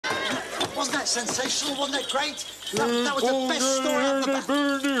that sensational? Wasn't that great? That was the best story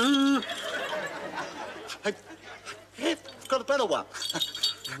ever. Hey, I've got a better one.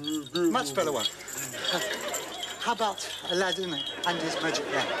 Much better one. How about Aladdin and his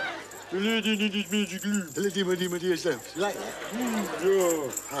magic lamp? Aladdin and his magic lamp. Aladdin and his lamp. You like that?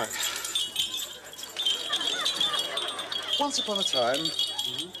 Yeah. Right. Once upon a time,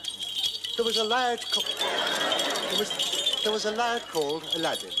 there was a lad called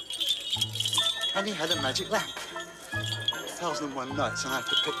Aladdin, and he had a magic lamp. 1001 Nights, and I have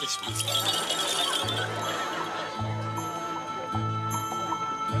to pick this one.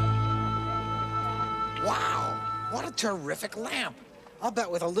 Wow, what a terrific lamp. I'll bet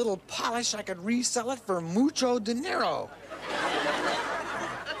with a little polish I could resell it for mucho dinero.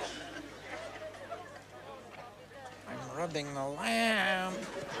 I'm rubbing the lamp.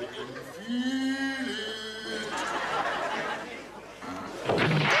 I can feel it.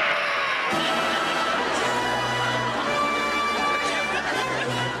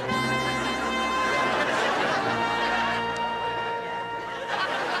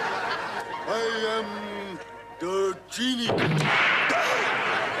 I am the genie.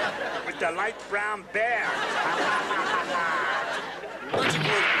 With the light brown bear. Magic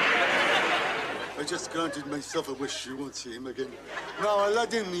word. I just granted myself a wish. You won't see him again. Now,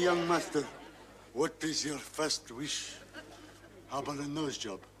 Aladdin, young master, what is your first wish? How about a nose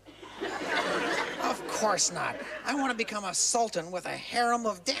job? Of course not. I want to become a sultan with a harem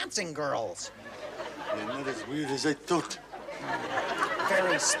of dancing girls. You're not as weird as I thought.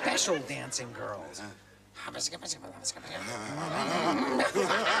 Very special dancing girls.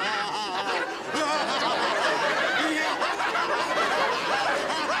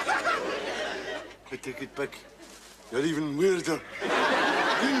 I take it back. You're even weirder.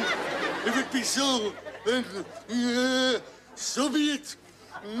 If it be so, then so be it.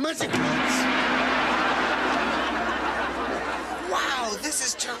 Magic words. Wow, this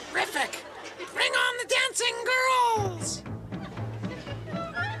is terrific. Bring on the dancing girls.